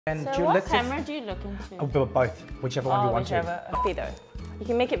And so what camera do you look into? Oh, both, whichever one you want whichever. Either. You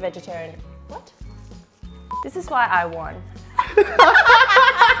can make it vegetarian. What? This is why I won.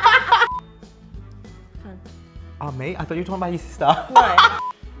 Oh, me? I thought you were talking about your sister.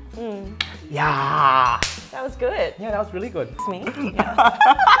 No. Yeah. That was good. Yeah, that was really good. It's me? Yeah.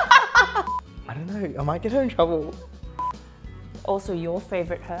 I don't know, I might get her in trouble. Also your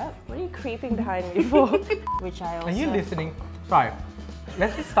favourite herb? What are you creeping behind me for? Which I also... Are you listening? Sorry,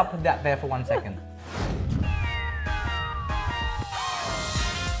 let's just stop that there for 1 second.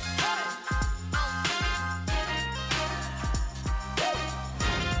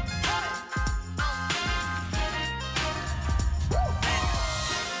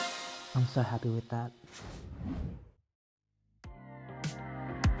 I'm so happy with that.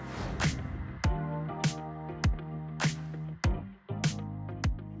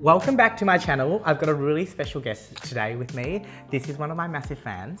 Welcome back to my channel. I've got a really special guest today with me. This is one of my massive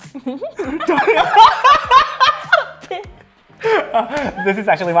fans. This is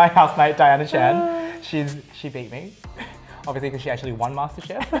actually my housemate, Diana Chan. She beat me, obviously because she actually won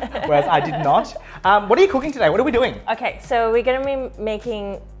MasterChef, whereas I did not. What are you cooking today? What are we doing? Okay, so we're going to be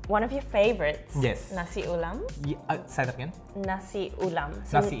making one of your favorites. Yes. Nasi ulam. Yeah, say that again. Nasi ulam.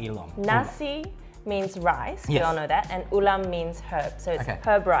 So Nasi ulam. Nasi means rice, we Yes. all know that, and ulam means herb, so it's Okay.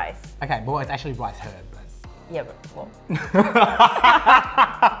 herb rice. Okay, well it's actually rice herb. Yeah, but well.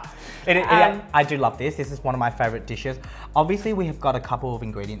 I do love this. This is one of my favorite dishes. Obviously, we have got a couple of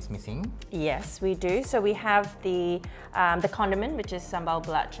ingredients missing. Yes, we do. So we have the condiment, which is Sambal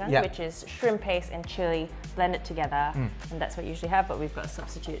belacan, Yep. which is shrimp paste and chili blended together, and that's what you usually have. But we've got a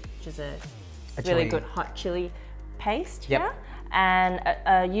substitute, which is a really chili. good hot chili paste Yep. here. And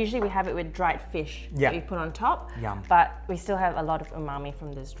usually we have it with dried fish Yep. that we put on top. Yum. But we still have a lot of umami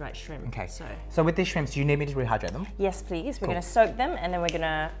from this dried shrimp. Okay. So with these shrimps, do you need me to rehydrate them? yes, please. We're Cool. going to soak them and then we're going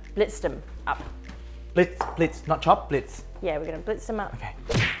to blitz them up. Blitz, not chop, blitz. Yeah, we're going to blitz them up. Okay.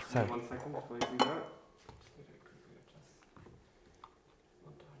 So 1 second before you do that. Just need to quickly adjust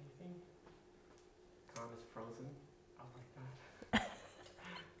one tiny thing. Khan is frozen. I like that.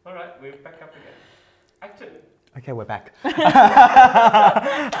 Alright, we're back up again. Action! okay, we're back.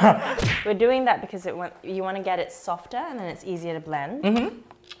 We're doing that because you want to get it softer and then it's easier to blend.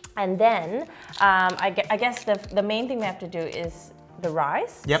 And then I guess the main thing we have to do is the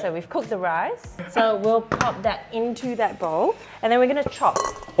rice. Yep. So we've cooked the rice. So we'll pop that into that bowl and then we're going to chop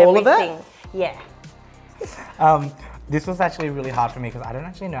All of everything. that? Yeah. This was actually really hard for me because I don't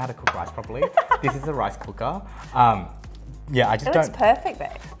actually know how to cook rice properly. This is a rice cooker. Yeah, I just It don't. looks perfect, babe.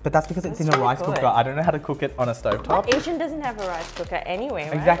 But that's because it's in a really rice good. cooker. I don't know how to cook it on a stovetop. What Asian doesn't have a rice cooker anyway,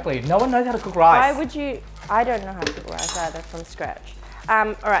 right? Exactly. No one knows how to cook rice. Why would you? I don't know how to cook rice either from scratch.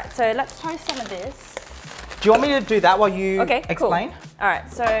 All right, so let's toast some of this. Do you want me to do that while you explain? Cool. All right,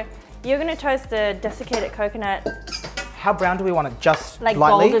 so you're going to toast the desiccated coconut. How brown do we want it? Just Like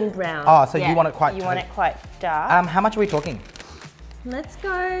lightly? golden brown. Oh, so you want it quite... You want it quite dark. how much are we talking? Let's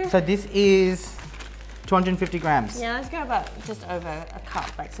go. So this is 250 grams. Yeah, let's go about just over a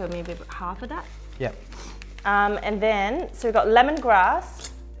cup, like so maybe about half of that. Yep. And then, so we've got lemongrass,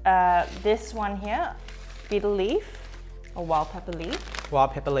 this one here, betel leaf, or wild pepper leaf.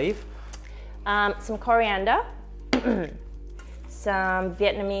 Wild pepper leaf. Some coriander, some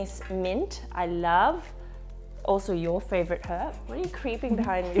Vietnamese mint, I love. Also your favorite herb. What are you creeping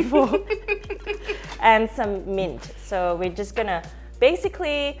behind me for? And some mint. So we're just gonna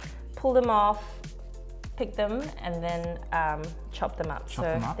basically pull them off, pick them, and then chop them up.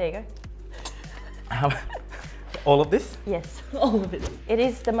 There you go. All of this? Yes, all of it. It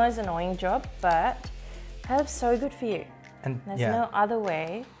is the most annoying job, but herb's so good for you. And There's no other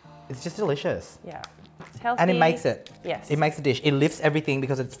way. It's just delicious. Yeah, it's healthy. And it makes it. Yes. It makes the dish. It lifts everything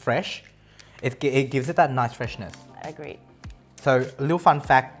because it's fresh. It gives it that nice freshness. Agreed. So a little fun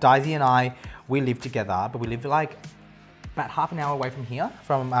fact, Daisy and I, we live together, but we live like about half an hour away from here,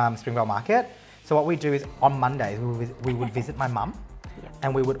 from Springvale Market. So what we do is on Mondays, we would visit my mum,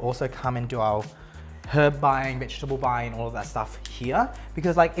 and we would also come and do our herb buying, vegetable buying, all of that stuff here.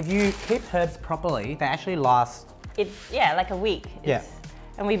 Because like if you keep herbs properly, they actually last. Yeah, like a week.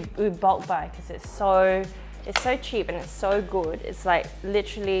 And we bulk buy because it's so cheap and it's so good. It's like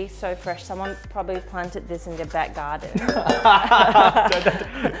literally so fresh. Someone probably planted this in their back garden.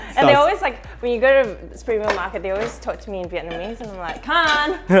 And they always like, when you go to Springvale Market, they always talk to me in Vietnamese and I'm like,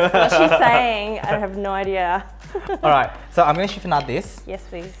 Khanh, what's she saying? I have no idea. All right, so I'm gonna chiffonade this. Yes,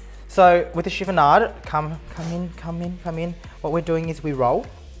 please. So with the chiffonade, come in. What we're doing is we roll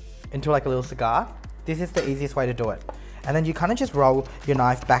into like a little cigar. This is the easiest way to do it. And then you kind of just roll your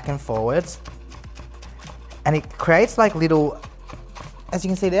knife back and forwards. And it creates like little as you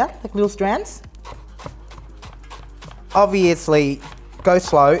can see there, like little strands. Obviously, go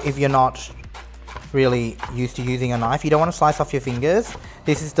slow if you're not really used to using a knife. You don't want to slice off your fingers.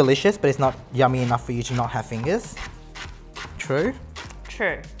 This is delicious, but it's not yummy enough for you to not have fingers. True?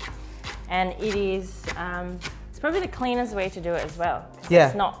 True. And it is, it's probably the cleanest way to do it as well. Yeah.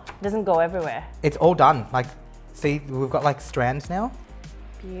 It's not, it doesn't go everywhere. It's all done. Like, see, we've got like strands now.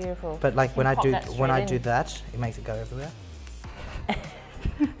 Beautiful. But like when I do in. that, it makes it go everywhere.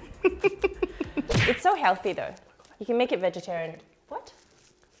 It's so healthy though. You can make it vegetarian. What?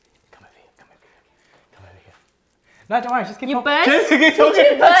 Come over here, come over here. Come over here. No, don't worry, just keep talking. Burnt? Just keep talking.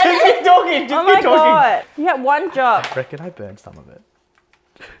 Did you burn Just it? keep talking. Just Oh keep my talking. god. You had one job. I reckon I burned some of it.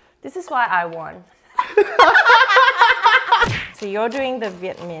 This is why I won. So you're doing the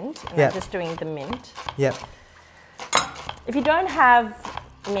Viet mint, and I'm just doing the mint. Yep. If you don't have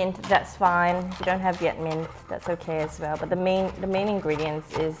mint, that's fine. If you don't have Viet mint, that's okay as well. But the main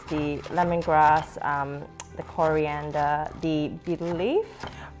ingredients is the lemongrass, the coriander, the betel leaf.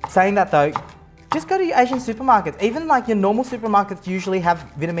 Saying that though, just go to your Asian supermarkets. Even like your normal supermarkets usually have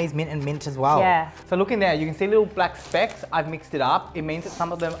Vietnamese mint and mint as well. Yeah. So look in there, you can see little black specks. I've mixed it up. It means that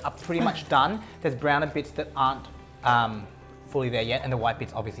some of them are pretty much done. There's browner bits that aren't fully there yet, and the white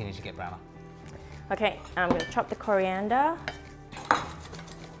bits obviously need to get browner. Okay, I'm gonna chop the coriander.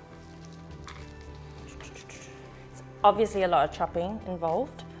 It's obviously a lot of chopping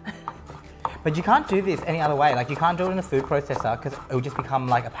involved. But you can't do this any other way. Like you can't do it in a food processor because it will just become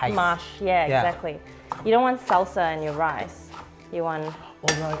like a paste. Mush, yeah, exactly. You don't want salsa in your rice. You want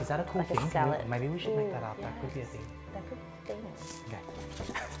Although, is that a cool like a thing? salad. Maybe we should make that up. Yeah. That could be a thing. that could be things.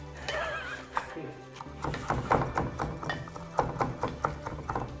 Okay.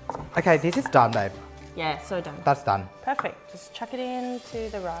 Okay, this is done, babe. Yeah, so done. That's done. Perfect. Just chuck it into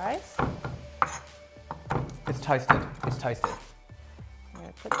the rice. It's toasted. It's toasted. I'm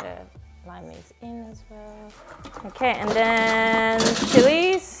gonna put the lime leaves in as well. Okay, and then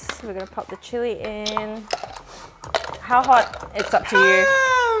chilies. We're gonna pop the chili in. How hot? It's up to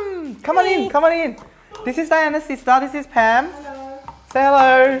you. Come on in, come on in. This is Diana's sister, this is Pam. Hello. Say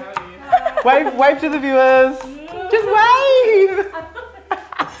hello. Wave to the viewers. Just wave.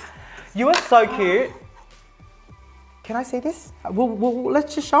 You are so cute. Can I see this?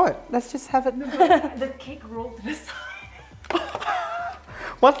 Let's just show it. Let's just have it. The cake rolled to the side.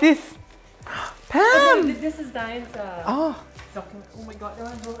 What's this? Pam! This is Diane's Oh. document. Oh my god,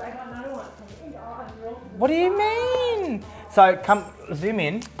 I got another one. What do you mean? So come, zoom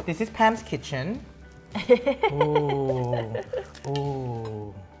in. This is Pam's kitchen. Ooh.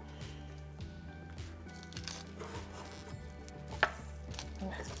 Ooh.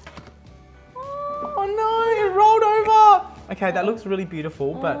 Oh no, it rolled over. Okay, that looks really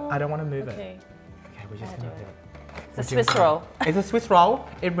beautiful, but I don't want to move it. Okay, we're just gonna do it. It's a Swiss roll. It's a Swiss roll.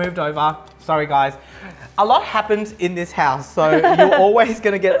 It moved over. Sorry, guys. A lot happens in this house, so you're always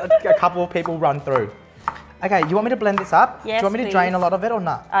going to get a couple of people run through. Okay, you want me to blend this up? Yes, Do you want me to please. drain a lot of it or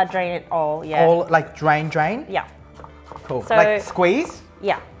not? Drain it all, yeah. All like drain? Yeah. Cool. So- like squeeze?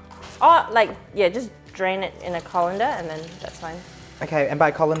 Yeah. Oh, like, yeah, just drain it in a colander and then that's fine. Okay, and by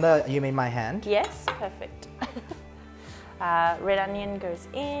colander, you mean my hand? Yes, perfect. Red onion goes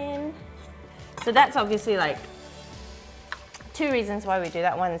in. So that's obviously like two reasons why we do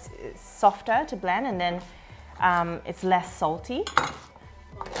that. One is it's softer to blend and then it's less salty.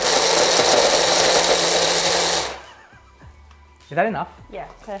 Is that enough? Yeah,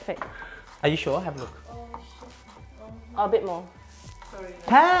 perfect. Are you sure? Have a look. Oh, a bit more.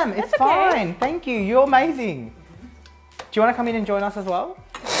 Pam, it's That's okay. fine. Thank you. You're amazing. Do you want to come in and join us as well?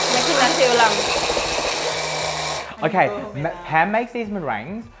 Making nasi ulam. Okay, Pam makes these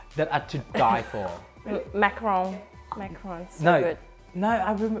meringues that are to die for. Macarons, so No, good. no,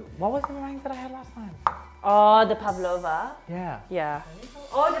 I remember. What was the meringues that I had last time? Oh, the pavlova. Yeah. Yeah.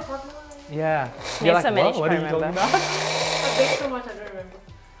 Oh, the pavlova. Yeah. There's so many what to are you talking remember. about? I baked so much, I don't remember.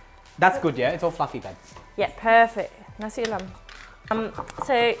 That's good, yeah? It's all fluffy, babe. Yeah, perfect. Nasi ulam.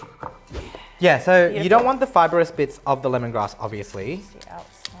 So Yeah, so you Beautiful. don't want the fibrous bits of the lemongrass, obviously. the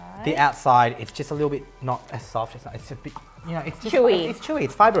outside. The outside, it's just a little bit not as soft. It's a bit, you know, it's just Chewy. It's chewy.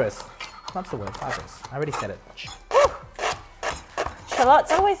 It's fibrous. That's the word, fibrous. I already said it.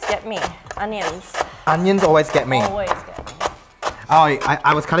 Shallots always get me. Onions Onions always get me. always get me. Oh,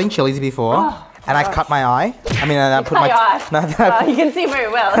 I was cutting chilies before, and I cut my eye. I mean, and I put cut my your eye? no, then I You can see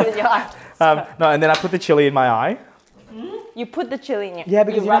very well with your eyes. no, and then I put the chili in my eye. You put the chili in your. Yeah,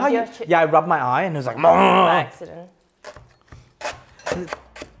 because you know how rub you, your yeah, I rubbed my eye, and it was like. by accident.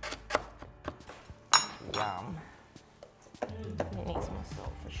 Yum. It needs more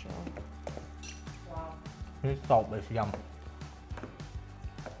salt for sure. It's salt, it's yum.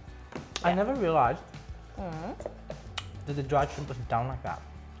 I never realized that the dried shrimp was done like that.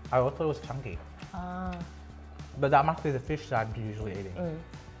 I always thought it was chunky. Ah. But that must be the fish that I'm usually eating.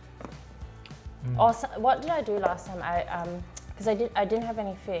 Also, what did I do last time? Because I didn't have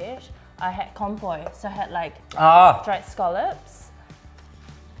any fish. I had compoi, so I had like dried scallops,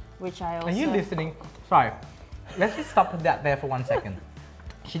 which I also. Are you listening? Sorry, let's just stop that there for 1 second.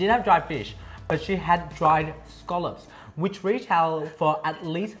 She didn't have dried fish, but she had dried scallops, which retail for at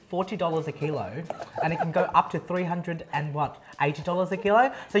least $40 a kilo, and it can go up to $380 a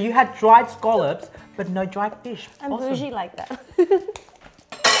kilo. So you had dried scallops, but no dried fish. I'm bougie like that.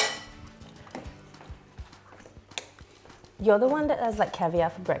 You're the one that has like caviar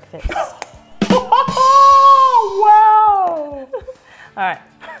for breakfast. Wow! All right.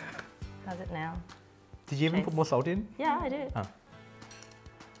 How's it now? Did you even put more salt in? Yeah, I did.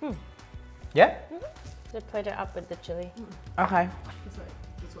 Oh. Yeah? Just put it up with the chili. Okay.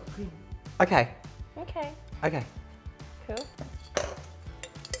 Okay. Okay. Okay. Cool.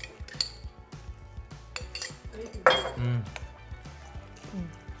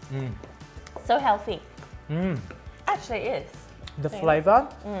 So healthy. Actually, it is. The flavour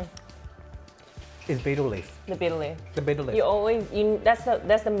is betel leaf. The betel leaf. The betel leaf. You always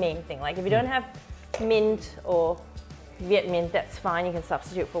that's the main thing. Like if you don't have mint or Viet mint, that's fine. You can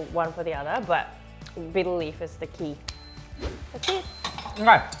substitute for one for the other, but betel leaf is the key. That's it.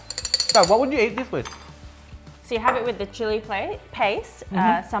 Okay. So what would you eat this with? So you have it with the chili paste,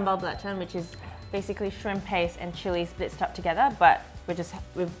 Sambal belacan, which is basically shrimp paste and chili blitzed up together, but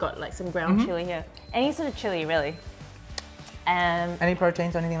we've got like some ground chili here. Any sort of chili, really. Any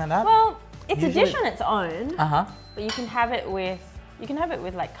proteins or anything like that? Well, it's a dish on its own, Uh-huh. but you can have it with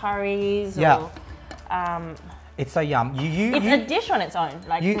like curries Yeah. or It's so yum. it's a dish on its own.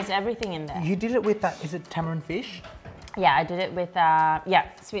 Like there's everything in there. You did it with that, is it tamarind fish? Yeah, I did it with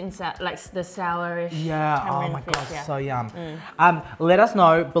sweet and sour, like the sourish. Yeah, oh tamarind my fish, god, yeah. so yum. Let us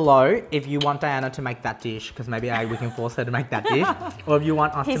know below if you want Diana to make that dish, because maybe we can force her to make that dish, or if you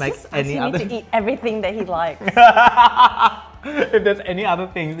want us to make any other. to eat everything that he likes. If there's any other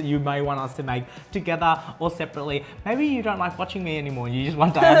things that you may want us to make together or separately. Maybe you don't like watching me anymore and you just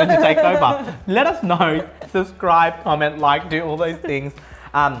want Diana to take over. Let us know. Subscribe, comment, like, do all those things.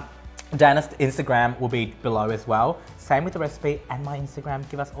 Diana's Instagram will be below as well. Same with the recipe and my Instagram.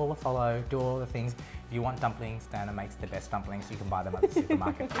 Give us all a follow, do all the things. If you want dumplings, Diana makes the best dumplings. You can buy them at the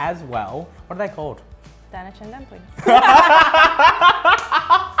supermarket as well. What are they called? Diana Chen dumplings.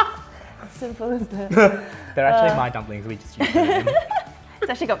 Simple as that. They're actually my dumplings. We just use them. It's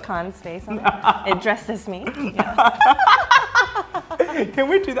actually got Khan's face on it. It dressed as me. Yeah. Can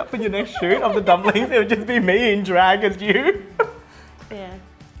we do that for your next shoot of the dumplings? It would just be me in drag as you. Yeah.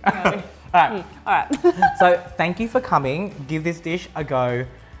 Alright. Alright. So thank you for coming. Give this dish a go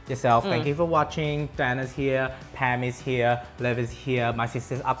yourself. Thank you for watching. Diana's here, Pam is here, Lev is here, my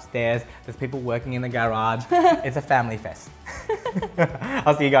sister's upstairs. There's people working in the garage. It's a family fest.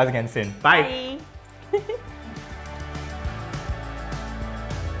 I'll see you guys again soon. Bye. Bye.